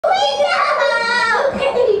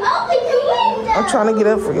I'm trying to get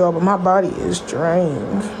up for y'all, but my body is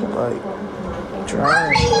drained. Like,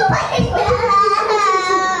 drained.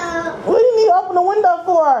 What do you need to open the window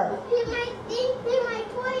for?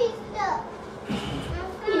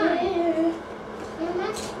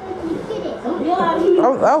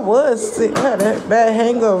 I was sick. I had that bad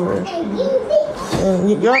hangover. And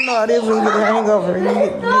y'all know how it is when you get a hangover.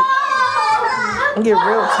 You get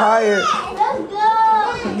real tired.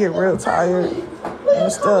 You get real tired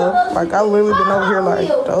and stuff. Like, I literally been over here, like,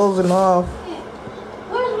 dozing off.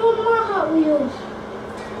 Where's one of my Hot Wheels?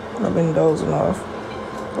 I've been dozing off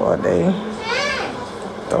all day.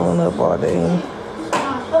 Throwing up all day.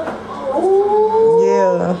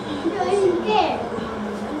 Yeah.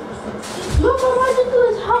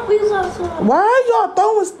 Why are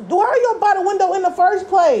y'all by the window in the first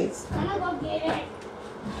place? Can I go get it?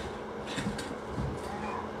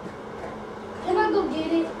 Can I go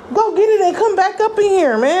get it? Go get it and come back up in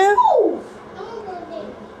here, man. No. I'm gonna go get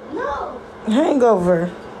it. No. Hangover.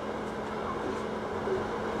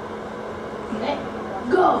 Let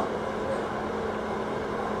go.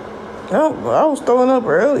 I was throwing up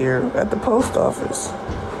earlier at the post office.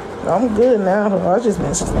 I'm good now, though. I just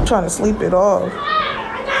been trying to sleep it off.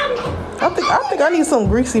 I think I need some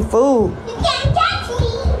greasy food. You can't touch me.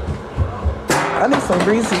 I need some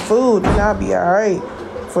greasy food, then I'll be alright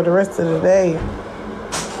for the rest of the day.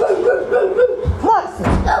 Marcy.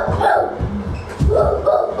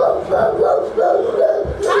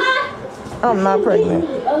 I'm not pregnant.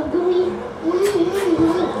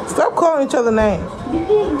 Stop calling each other names.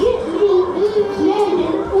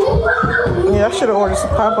 Yeah, I should have ordered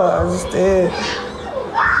some Popeyes instead.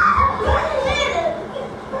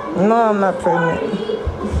 No, I'm not pregnant.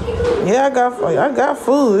 Yeah, I got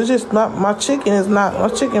food. It's just not my chicken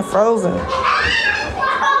frozen.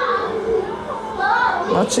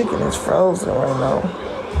 My chicken is frozen right now.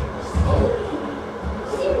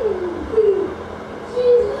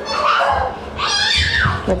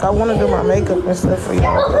 Like, I want to do my makeup and stuff for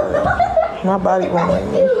y'all, but my body won't let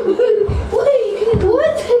me. Wait,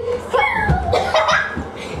 what?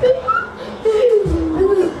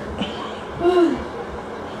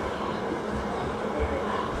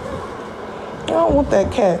 I don't want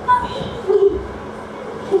that cat.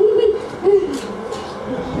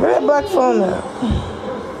 Where that black phone at?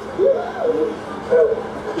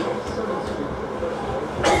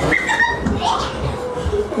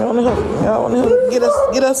 Y'all want to help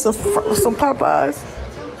get us some Popeyes?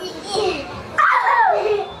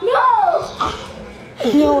 No.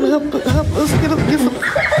 Y'all want to help us get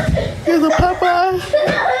some Popeyes?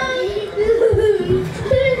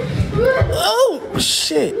 Oh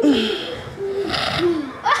shit!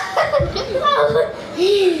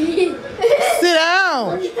 Sit down.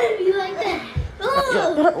 You like that?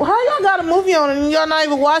 Oh. How y'all got a movie on and y'all not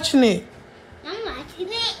even watching it? I'm watching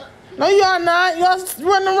it. No, y'all not. Y'all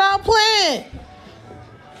running around playing.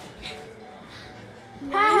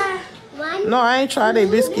 One, No, I ain't tried a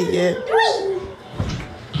biscuit yet. 3.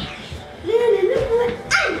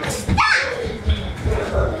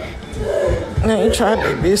 I ain't tried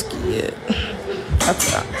a biscuit yet.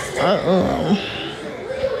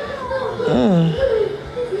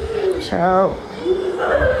 Child.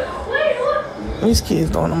 These kids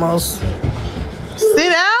doing the most. Sit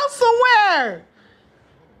down somewhere.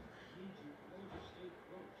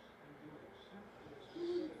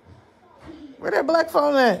 Where that black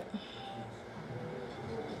phone at?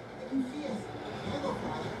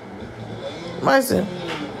 Mason.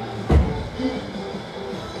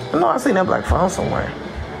 I know I seen that black phone somewhere.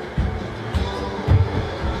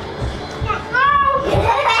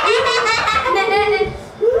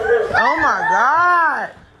 Oh my God.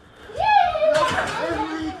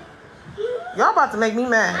 Y'all about to make me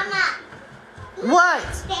mad. What?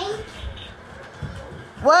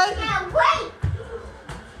 What?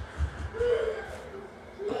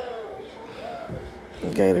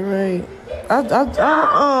 Gatorade. I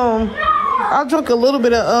drank a little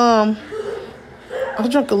bit of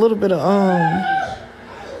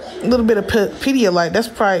Pedialyte. That's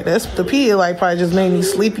the Pedialyte probably just made me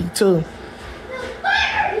sleepy too.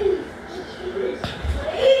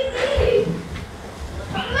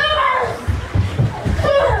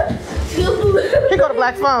 Here go the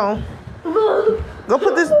black phone. Go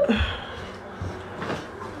put this.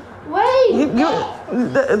 Wait.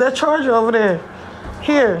 The charger over there.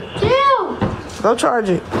 Here. Chill. Go charge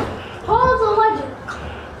it. Pause the legend.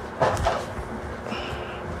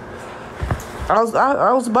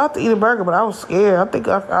 I was about to eat a burger, but I was scared. I think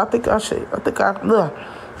I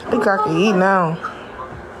can eat now.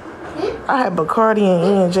 I had Bacardi and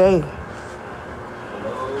E&J.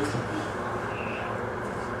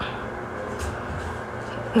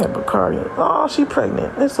 Yeah, Bacardi. Oh, she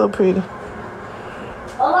pregnant. It's so pretty.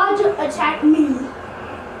 Elijah attacked me.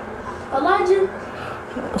 Elijah.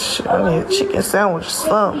 Shit, I need a chicken sandwich.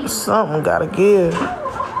 Something gotta give.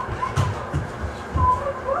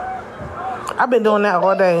 I've been doing that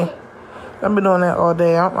all day.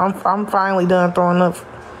 I'm finally done throwing up.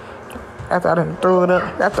 After I didn't throw it up.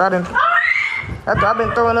 After I've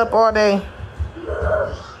been throwing up all day.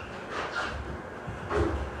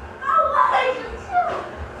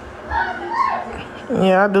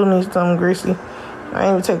 Yeah, I do need something greasy. I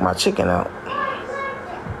ain't even take my chicken out.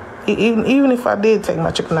 Even if I did take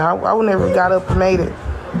my chicken out, I would never got up and made it.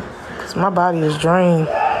 Cause my body is drained.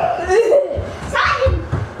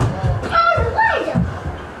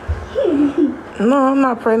 No, I'm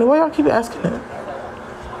not pregnant. Why y'all keep asking that?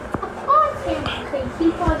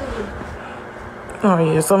 Oh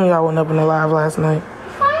yeah, some of y'all went up in the live last night.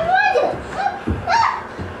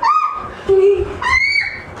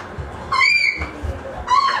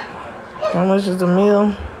 How much is the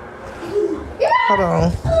meal? Hold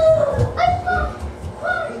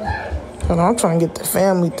on, I'm trying to get the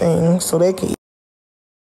family thing so they can eat.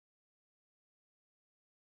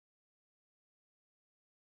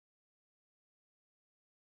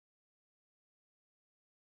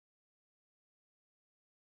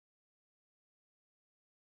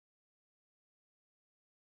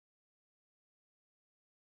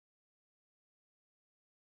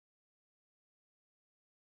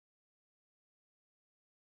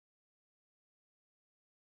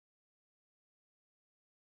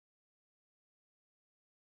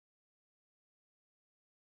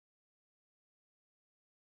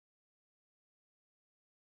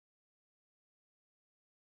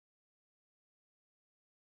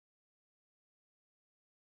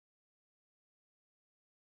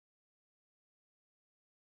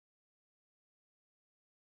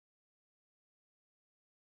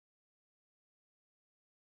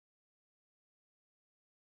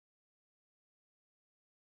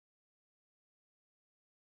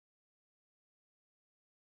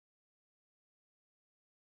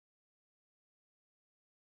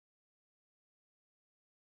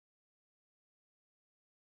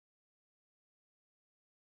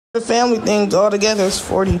 The family things all together is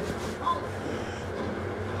 40.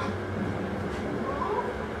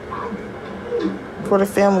 For the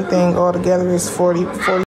family thing all together is 40,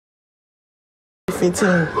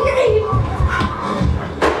 15.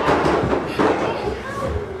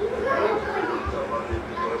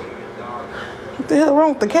 What the hell wrong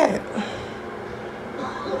with the cat?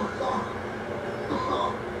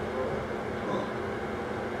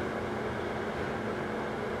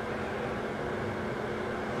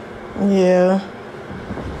 Yeah,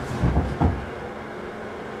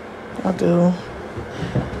 I do.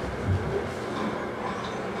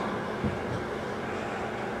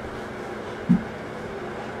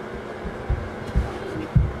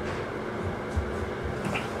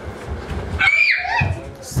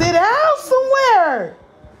 Sit down somewhere.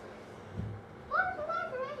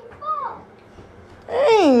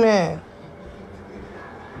 Dang, man.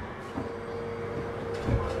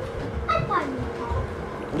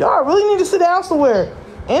 Y'all really need to sit down somewhere.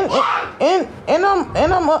 And I'm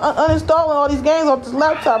uninstalling all these games off this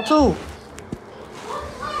laptop too.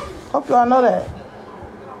 Hope y'all know that.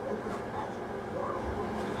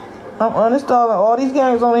 I'm uninstalling all these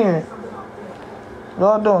games on here.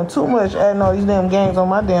 Y'all doing too much adding all these damn games on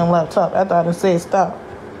my damn laptop after I done said stop.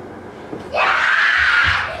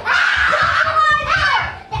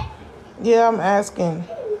 Yeah, I'm asking.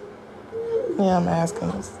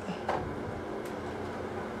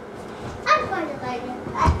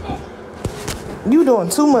 You doing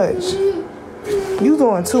too much.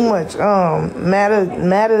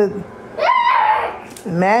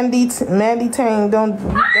 Mandy Tang, don't do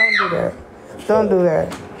that. Don't do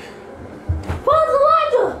that. Pause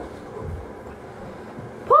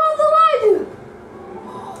Elijah.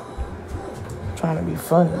 Trying to be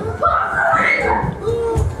funny.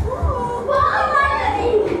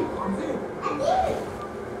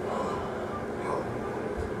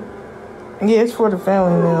 Yeah, it's for the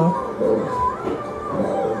family meal.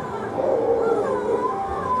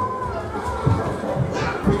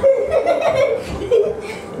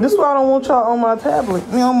 This is why I don't want y'all on my tablet.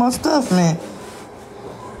 On my stuff, man.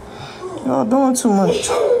 Y'all doing too much.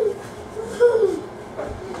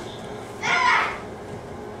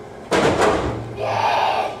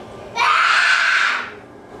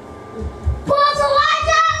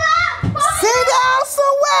 Sit down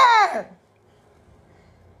somewhere.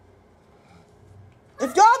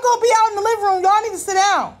 If y'all gonna be out in the living room, y'all need to sit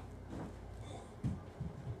down.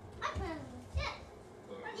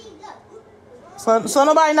 So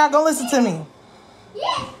nobody not gonna listen to me.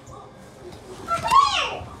 Yeah.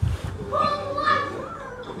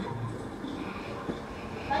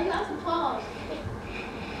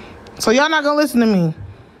 So y'all not gonna listen to me.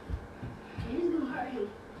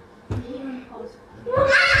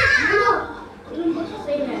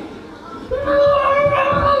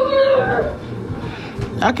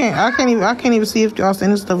 I can't even see if y'all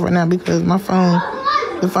sending stuff right now because the phone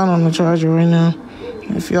on the charger right now.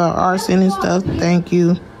 If y'all are sending stuff, thank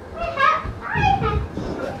you.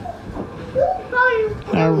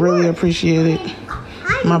 I really appreciate it.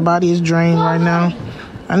 My body is drained right now.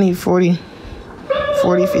 I need 15.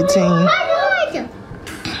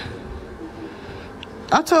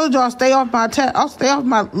 I told y'all stay off my I'll stay off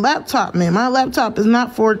my laptop, man. My laptop is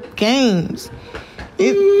not for games.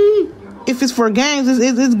 If it's for games,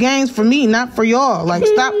 it's games for me, not for y'all. Like,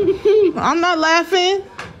 stop. I'm not laughing.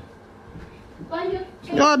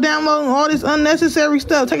 Y'all downloading all this unnecessary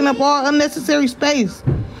stuff, taking up all unnecessary space.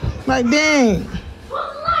 Like, dang.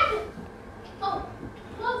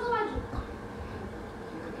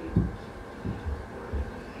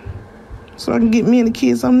 So I can get me and the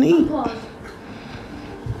kids something to eat.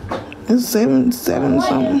 It's 7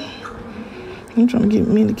 something. I'm trying to get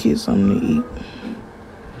me and the kids something to eat.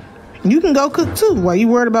 You can go cook too. Why you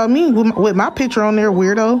worried about me with my picture on there,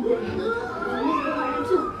 weirdo?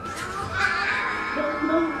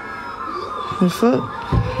 The fuck?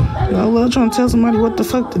 I love trying to tell somebody what the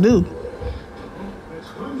fuck to do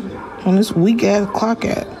on this weak ass clock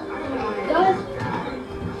app.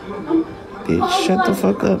 Bitch, shut the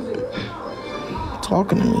fuck up.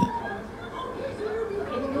 Talking to me.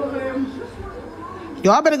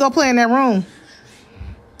 Y'all better go play in that room.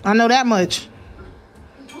 I know that much.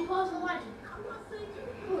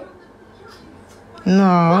 No,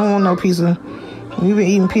 I don't want no pizza. We've been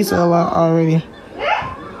eating pizza a lot already.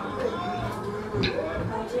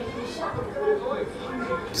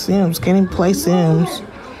 Sims, can he play Sims?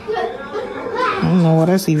 I don't know why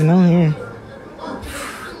that's even on here.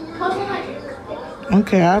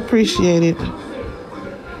 Okay, I appreciate it.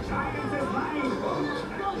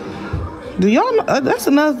 Do y'all know? That's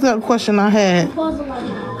another question I had.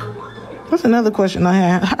 That's another question I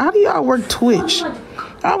had. How do y'all work Twitch?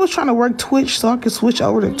 I was trying to work Twitch so I could switch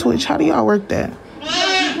over to Twitch. How do y'all work that?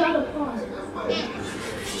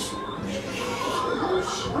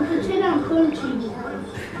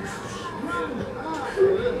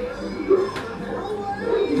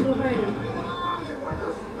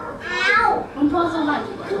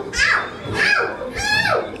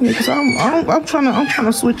 Yeah, because I'm trying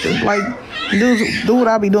to switch it. Like, do what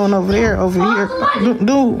I be doing over there, over here.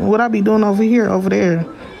 Do what I be doing over here, over there.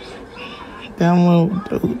 Download.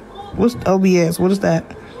 What's OBS? What is that?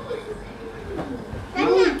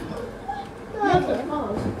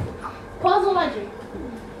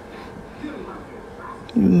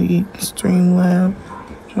 You need Streamlab.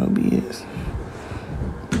 OBS.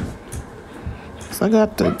 So I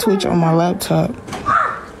got the Twitch on my laptop.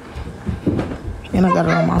 And I got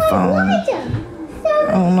it on my phone.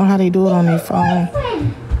 I don't know how they do it on their phone.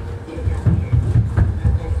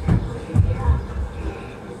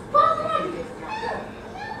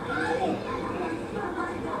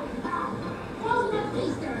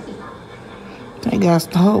 They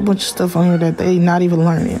got a whole bunch of stuff on here that they not even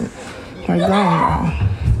learning. Like, go on.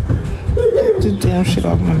 This damn shit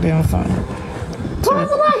off my damn phone.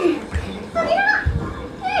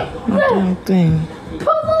 My damn thing.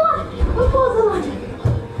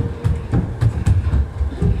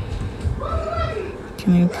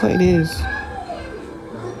 Can you play this?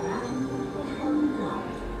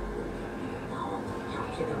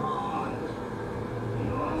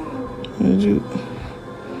 Did you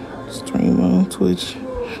stream on Twitch?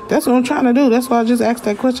 That's what I'm trying to do. That's why I just asked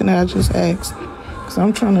that question that I just asked. Because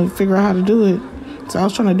I'm trying to figure out how to do it. So I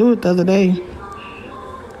was trying to do it the other day.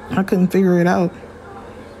 I couldn't figure it out.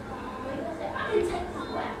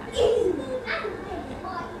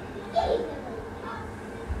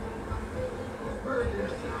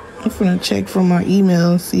 I'm finna check from my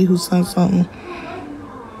email and see who sent something.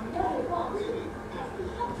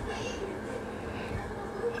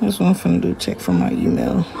 That's what I'm finna do, check from my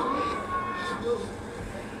email.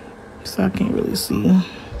 So I can't really see.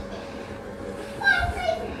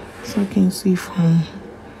 So I can't see from.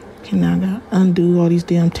 Okay, now I gotta undo all these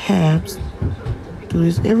damn tabs. Do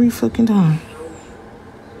this every fucking time.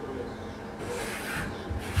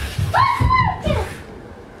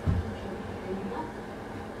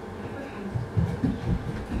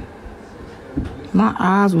 My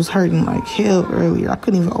eyes was hurting like hell earlier. I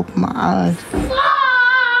couldn't even open my eyes.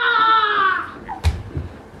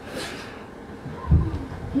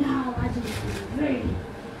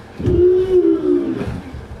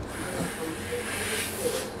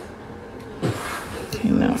 Okay,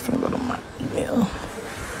 now I'm gonna go to my email.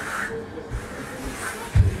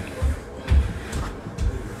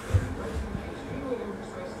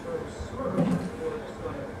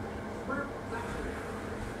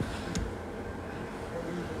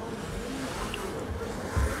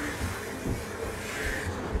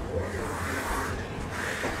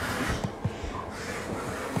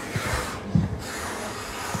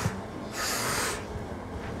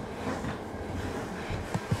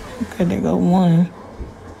 Okay, there go one.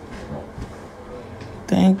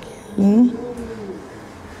 Thank you.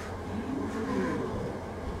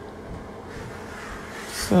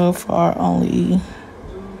 So far, only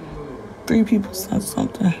 3 people sent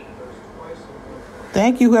something.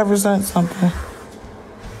 Thank you, whoever sent something.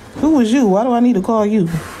 Who was you? Why do I need to call you?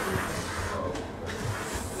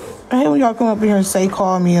 I hate when y'all come up here and say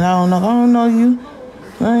call me and I don't know you.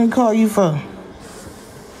 I ain't call you for.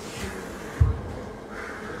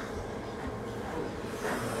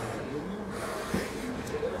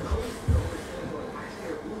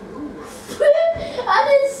 I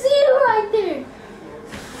didn't see it right there.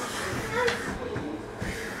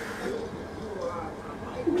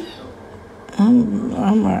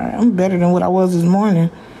 I'm better than what I was this morning.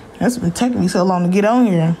 That's been taking me so long to get on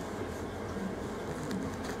here.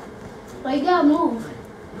 But you gotta move.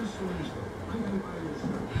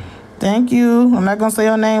 Thank you. I'm not gonna say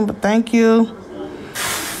your name, but thank you.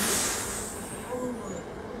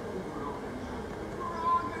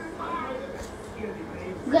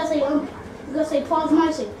 You gotta say pause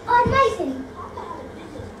Mason. Pause Mason.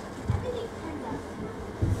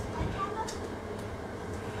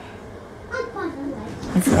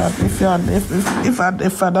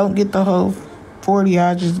 If I don't get the whole 40,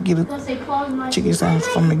 I'll just get a chicken sandwich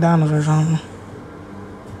from McDonald's or something.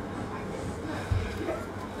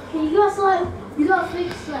 You gotta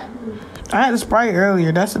fix that. I had a Sprite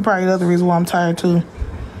earlier. That's probably the other reason why I'm tired too.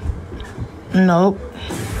 Nope.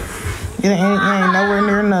 It ain't nowhere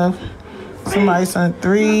near enough. Somebody sent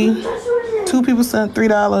 2 people sent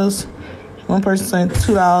 $3. One person sent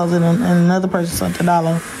 $2 and another person sent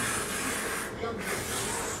 $1.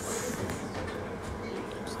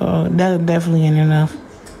 So that definitely ain't enough.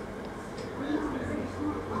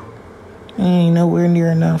 It ain't nowhere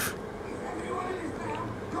near enough.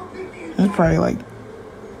 It's probably like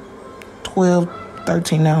 $12,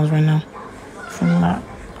 $13 right now.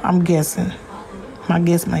 I'm guessing. My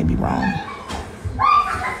guess might be wrong.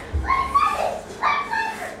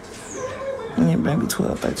 Yeah, maybe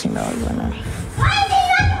 $12, $13 right now. Why is he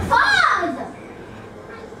not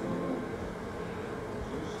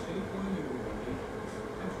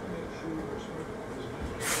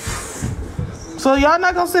pause? So y'all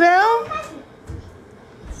not gonna sit down?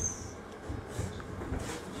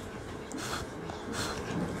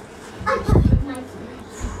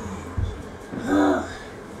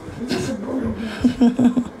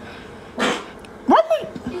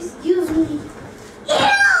 Excuse me. Ew!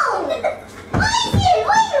 What are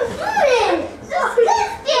you doing?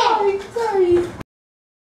 Disgusting! Sorry.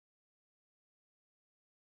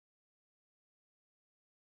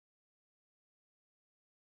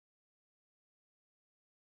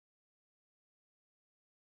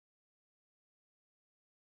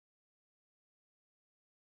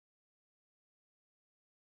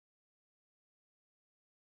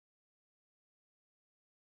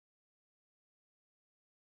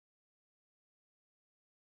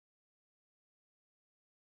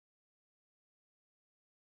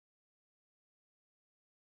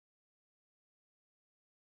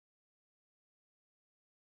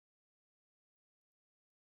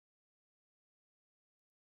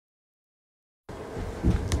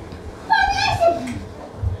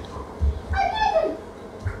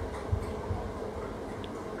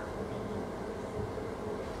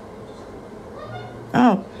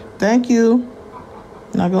 Oh, thank you.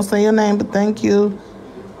 Not gonna say your name, but thank you.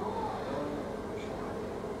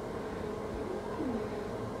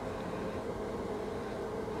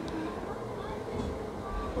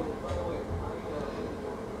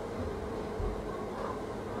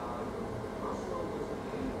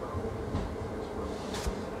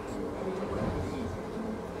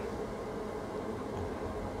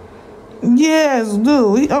 Yes,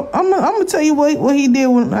 dude. I'm gonna tell you what he did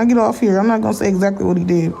when I get off here. I'm not gonna say exactly what he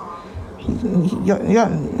did.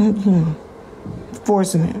 Y'all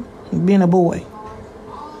forcing it, being a boy.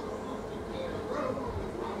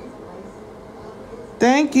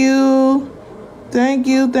 Thank you. Thank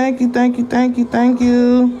you, thank you, thank you, thank you, thank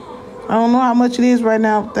you. I don't know how much it is right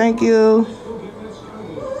now. Thank you.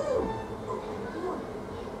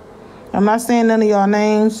 I'm not saying none of y'all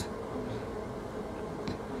names.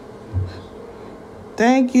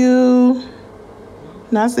 Thank you.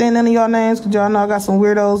 Not saying none of y'all names because y'all know I got some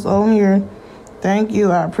weirdos on here. Thank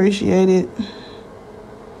you. I appreciate it.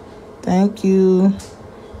 Thank you.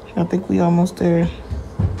 I think we almost there.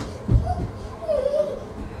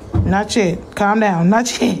 Not yet. Calm down.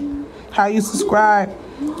 Not yet. How you subscribe?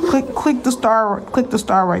 Click the star. Click the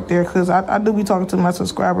star right there because I do be talking to my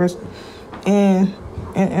subscribers, and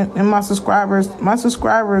my subscribers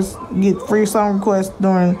get free song requests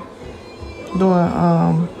during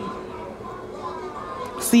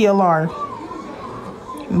CLR.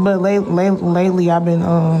 But lately I've been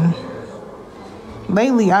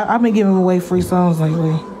I've been giving away free songs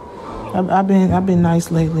lately. I've been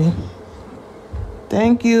nice lately.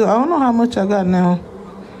 Thank you. I don't know how much I got now.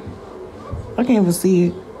 I can't even see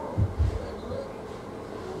it.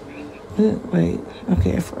 Wait.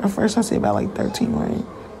 Okay. At first I said about like 13, right?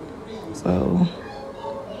 So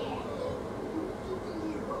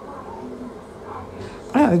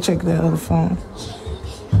I gotta check that other phone.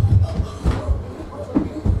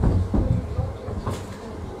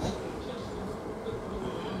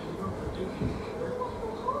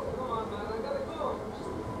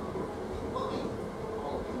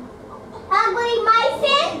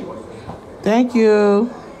 Thank you.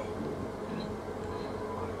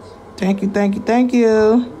 Thank you. Ugly Mason,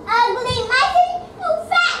 you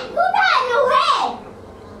fat. You got no head.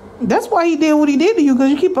 That's why he did what he did to you,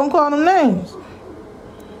 because you keep on calling him names.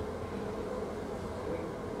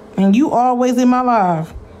 And you always in my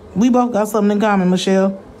life. We both got something in common,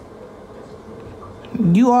 Michelle.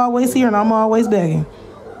 You always here and I'm always begging.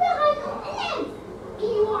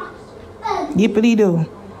 Yippity doo.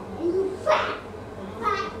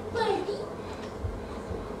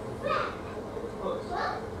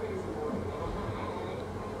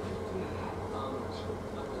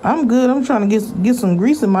 I'm good. I'm trying to get some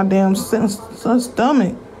grease in my damn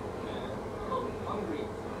stomach.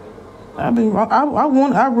 I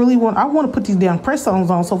want to put these damn press-ons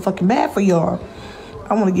on so fucking bad for y'all.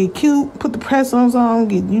 I want to get cute, put the press-ons on,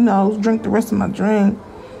 drink the rest of my drink.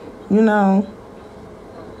 I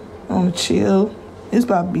want to chill. It's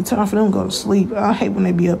about to be time for them to go to sleep. I hate when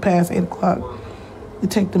they be up past 8 o'clock. It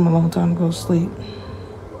take them a long time to go to sleep.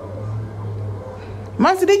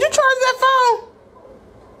 Marcy, did you charge that phone?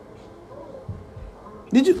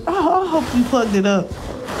 Did you? I hope you plugged it up.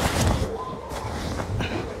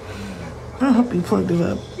 I hope you plugged it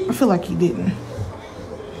up. I feel like he didn't.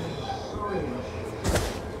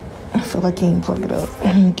 I feel like he didn't plug it up.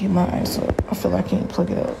 Let me get my eyes up. I feel like he didn't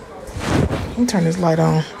plug it up. Let me turn this light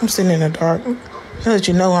on. I'm sitting in the dark. I'll let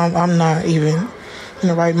you know I'm not even in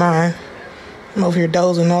the right mind. I'm over here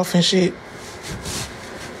dozing off and shit.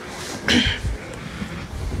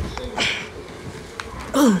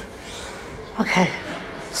 Okay.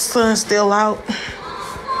 Sun's still out.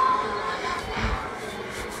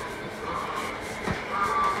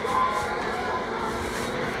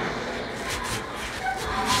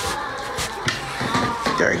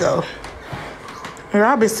 There we go.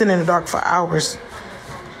 I've been sitting in the dark for hours.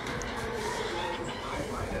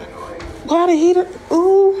 Why the heater?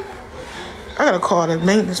 Ooh. I gotta call the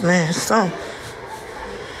maintenance man. Something.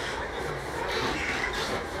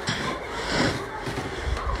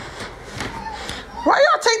 Why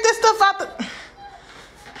y'all take this stuff out the...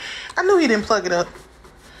 I knew he didn't plug it up.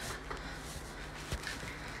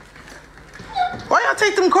 Why y'all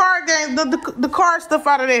take them card games, the card stuff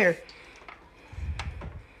out of there?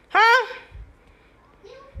 Huh?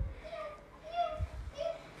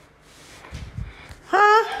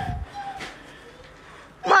 Huh?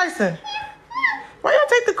 Myson, why y'all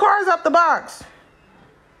take the cards out the box?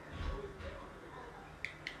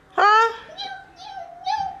 Huh?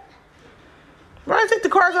 Why y'all take the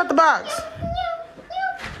cards out the box?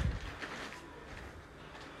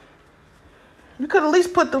 You could at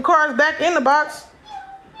least put the cards back in the box.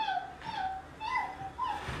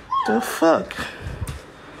 The fuck?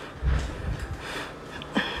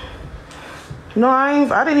 No,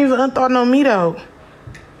 I didn't even unthaw no meat out.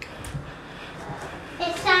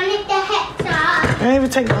 It's Sonic the Hedgehog. I didn't even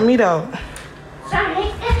take no meat out.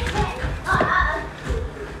 Sonic the Hedgehog.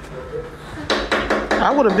 I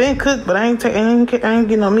would have been cooked, but I ain't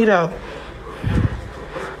getting no meat out.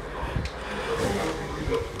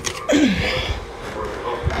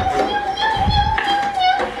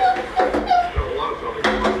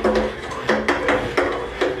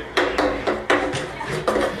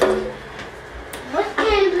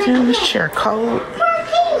 Damn, this chair cold.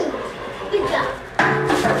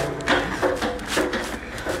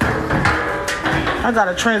 I got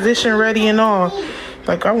a transition ready and all.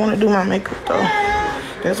 Like, I want to do my makeup though.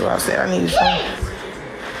 That's why I said I needed some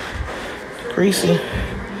greasy.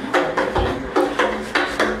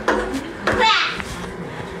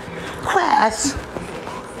 Class.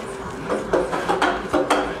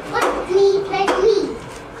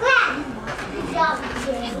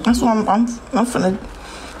 That's what I'm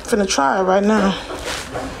finna try it right now.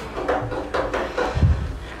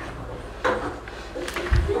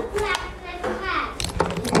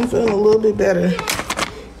 I'm feeling a little bit better.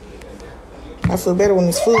 I feel better when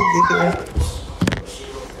this food get here.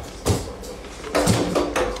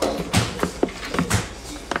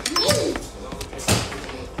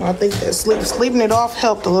 I think that sleeping it off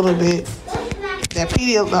helped a little bit. That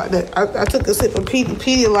Pedialyte, I took a sip of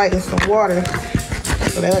Pedialyte and some water,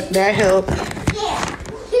 so that helped. Yeah.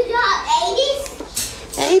 You got Aedis?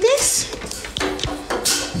 Aedis?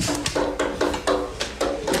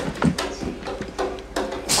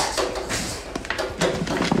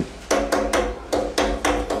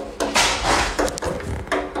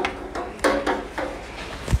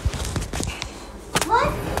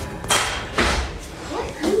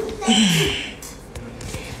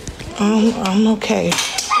 I'm okay. You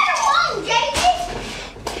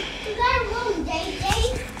got a room, JJ.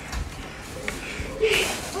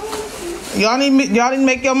 Y'all need to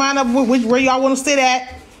make your mind up where y'all want to sit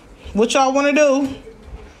at. What y'all want to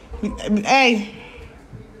do? Hey.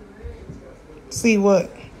 See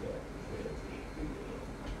what?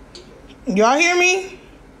 Y'all hear me?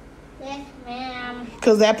 Yes, ma'am.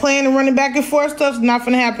 Cause that playing and running back and forth stuff's not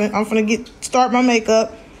gonna happen. I'm gonna start my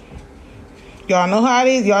makeup. Y'all know how it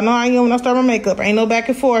is. Y'all know how I am when I start my makeup. Ain't no back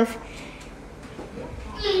and forth.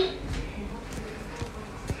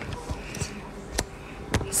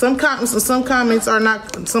 Some comments are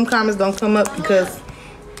not. Some comments don't come up because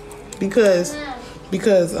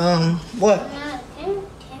what? Can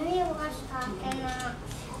we watch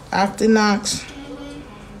After Knox. Can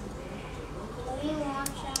we watch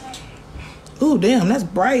that? Ooh, damn, that's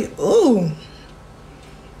bright. Ooh.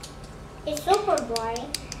 It's super bright.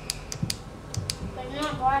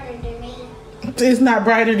 Not brighter than me. It's not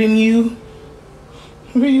brighter than you.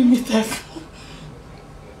 Where you get that from?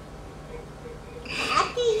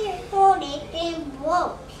 After you hold it, then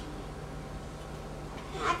broke.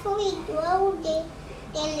 After we blowed it,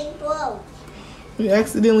 then it broke. You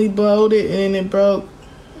accidentally blowed it and then it broke.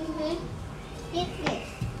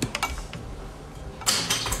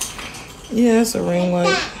 Yeah, that's a ring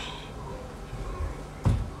light.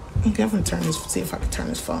 Okay, I'm gonna turn this. See if I can turn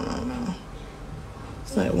this phone on now.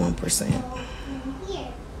 It's like 1%.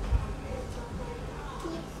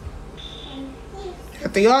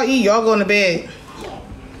 After y'all eat, y'all going to bed.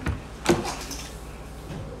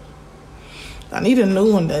 I need a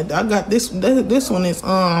new one. That I got this. This one is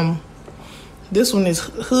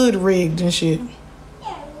hood rigged and shit.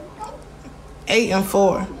 8 and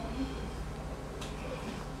 4.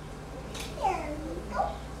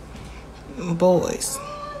 Boys.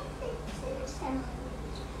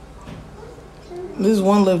 This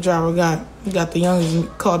one Lyft driver got the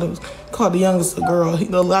youngest, called the youngest a girl.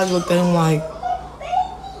 I looked at him like,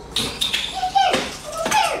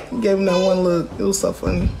 gave him that one look. It was so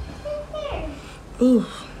funny. Ooh.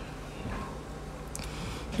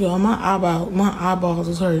 Yo, my eyeballs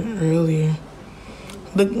was hurting earlier.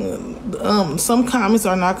 Some comments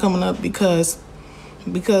are not coming up because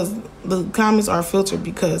the comments are filtered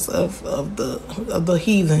because of the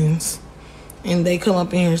heathens, and they come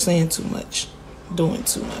up in here saying too much. Doing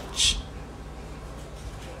too much.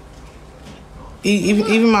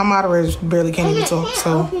 Even my moderators barely can't even talk.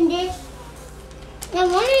 So. Now,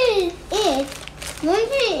 one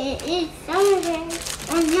is somewhere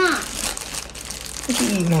or not. What you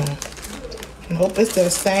eating on? Nope, it's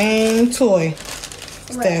that same toy.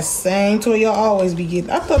 It's that same toy y'all always be getting.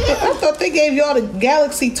 I thought they gave y'all the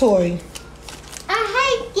Galaxy toy.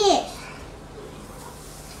 I hate this.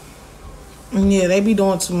 Yeah, they be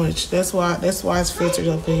doing too much. That's why it's filtered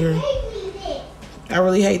up in here. I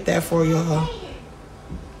really hate that for y'all.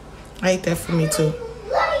 I hate that for me too.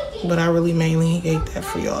 But I really mainly hate that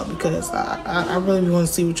for y'all because I really want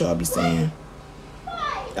to see what y'all be saying.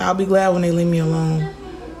 I'll be glad when they leave me alone.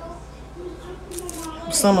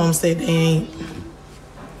 Some of them said they ain't.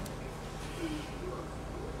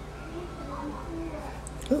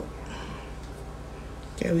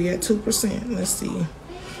 Okay, we got 2%. Let's see.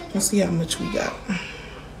 Let's see how much we got. I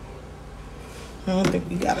don't think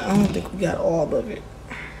we got all of it.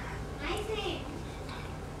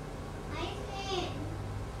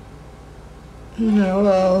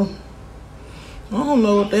 Hello. I don't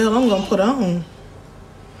know what the hell I'm gonna put on.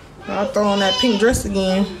 I'll throw on that pink dress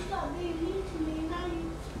again.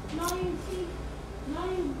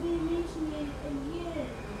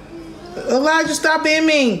 Elijah, stop being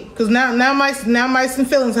mean, cause now my some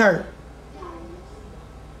feelings hurt.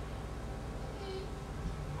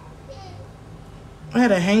 I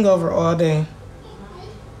had a hangover all day.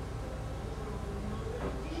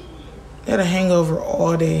 I had a hangover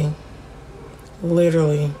all day,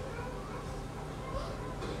 literally.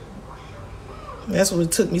 That's what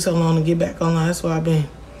it took me so long to get back online. That's why I've been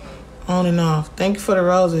on and off. Thank you for the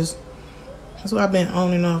roses. That's why I've been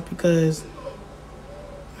on and off, because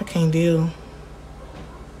I can't deal.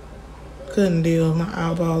 Couldn't deal. My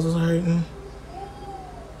eyeballs was hurting.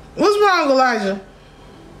 What's wrong, Elijah?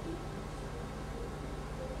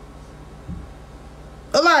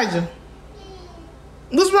 Elijah,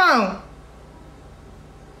 what's wrong?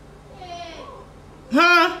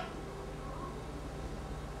 Huh?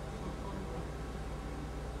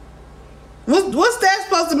 What's that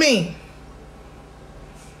supposed to mean?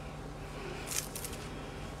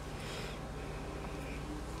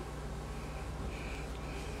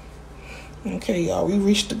 Okay, y'all, we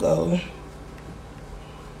reached the goal.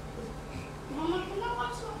 Mama, can I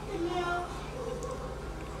watch something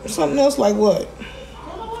else? Something else like what?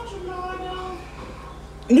 Can I watch Ronaldo?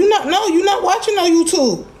 You're not watching on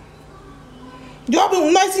YouTube. Y'all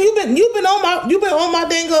been nice. You've been on my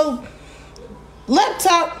dango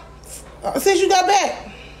laptop since you got back.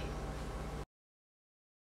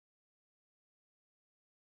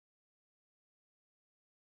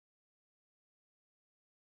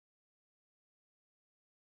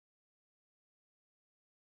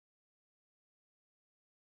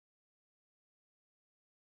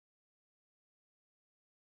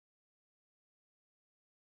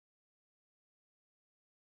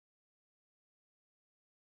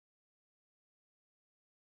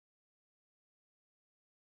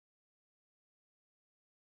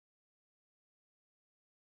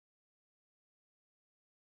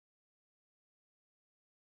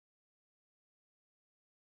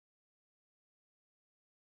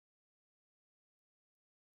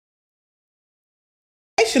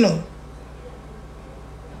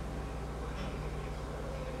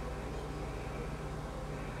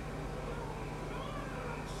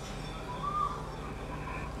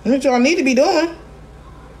 What y'all need to be doing.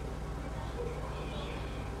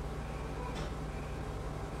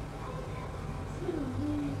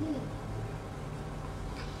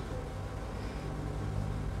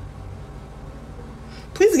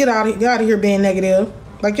 Please get out of here being negative.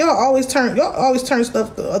 Like y'all always turn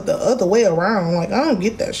stuff the other way around. Like I don't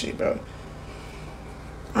get that shit, bro.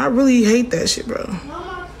 I really hate that shit, bro.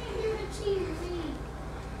 Mama, I can't hear the TV.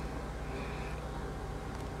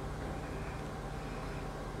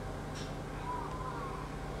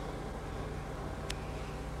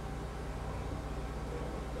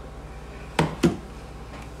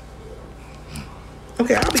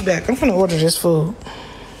 Okay, I'll be back. I'm finna order this food.